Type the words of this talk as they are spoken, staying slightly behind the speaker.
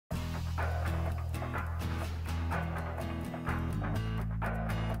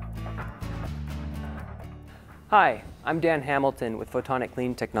Hi, I'm Dan Hamilton with Photonic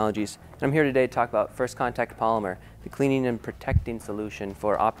Cleaning Technologies, and I'm here today to talk about First Contact Polymer, the cleaning and protecting solution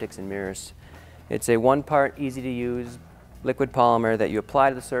for optics and mirrors. It's a one-part, easy-to-use liquid polymer that you apply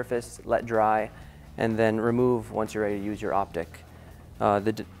to the surface, let dry, and then remove once you're ready to use your optic.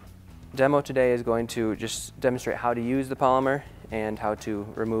 The demo today is going to just demonstrate how to use the polymer and how to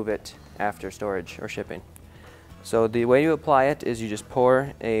remove it after storage or shipping. So the way you apply it is you just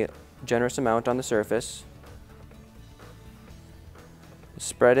pour a generous amount on the surface.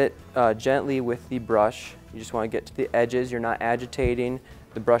 Spread it gently with the brush. You just want to get to the edges. You're not agitating.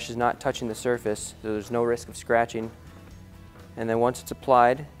 The brush is not touching the surface, so there's no risk of scratching. And then once it's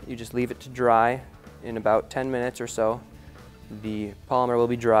applied, you just leave it to dry. In about 10 minutes or so, the polymer will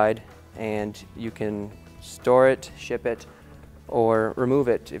be dried, and you can store it, ship it, or remove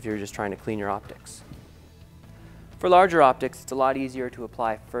it if you're just trying to clean your optics. For larger optics, it's a lot easier to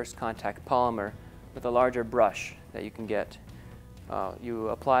apply First Contact Polymer with a larger brush that you can get. You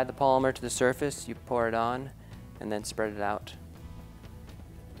apply the polymer to the surface, you pour it on, and then spread it out.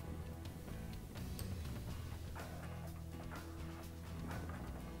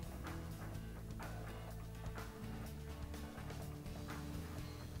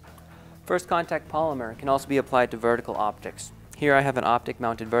 First Contact Polymer can also be applied to vertical optics. Here I have an optic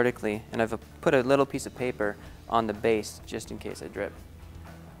mounted vertically, and I've put a little piece of paper on the base just in case I drip.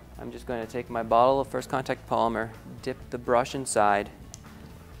 I'm just going to take my bottle of First Contact Polymer, dip the brush inside,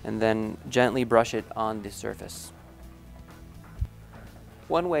 and then gently brush it on the surface.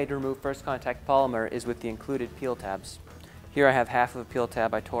 One way to remove First Contact Polymer is with the included peel tabs. Here I have half of a peel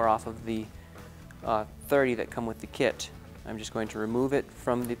tab I tore off of the 30 that come with the kit. I'm just going to remove it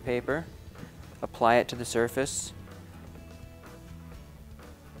from the paper, apply it to the surface,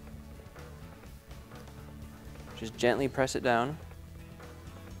 just gently press it down,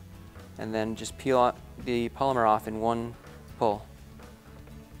 and then just peel the polymer off in one pull.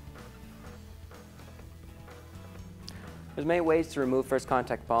 There's many ways to remove First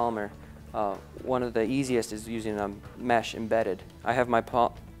Contact Polymer. One of the easiest is using a mesh embedded. I have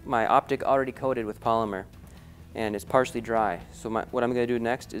my optic already coated with polymer, and it's partially dry. So what I'm going to do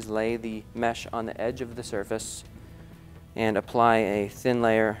next is lay the mesh on the edge of the surface and apply a thin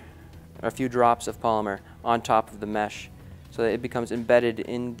layer, a few drops of polymer on top of the mesh, so that it becomes embedded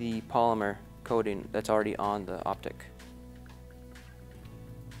in the polymer coating that's already on the optic.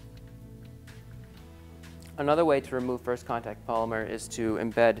 Another way to remove First Contact Polymer is to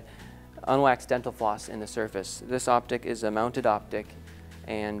embed unwaxed dental floss in the surface. This optic is a mounted optic,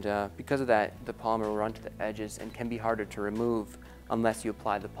 and because of that, the polymer will run to the edges and can be harder to remove unless you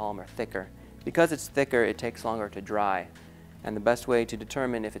apply the polymer thicker. Because it's thicker, it takes longer to dry, and the best way to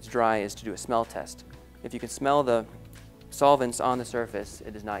determine if it's dry is to do a smell test. If you can smell the solvents on the surface,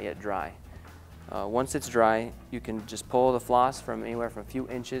 it is not yet dry. Once it's dry, you can just pull the floss from anywhere from a few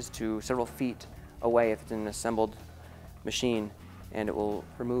inches to several feet away if it's in an assembled machine, and it will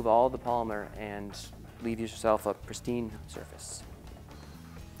remove all the polymer and leave yourself a pristine surface.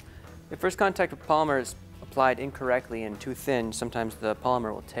 If First Contact Polymer is applied incorrectly and too thin, sometimes the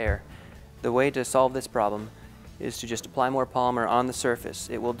polymer will tear. The way to solve this problem is to just apply more polymer on the surface.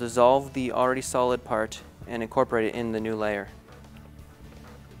 It will dissolve the already solid part and incorporate it in the new layer.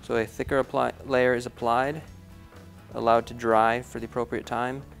 So a thicker layer is applied, allowed to dry for the appropriate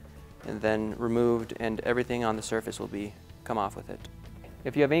time, and then removed, and everything on the surface will come off with it.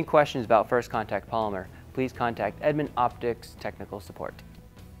 If you have any questions about First Contact Polymer, please contact Edmund Optics Technical Support.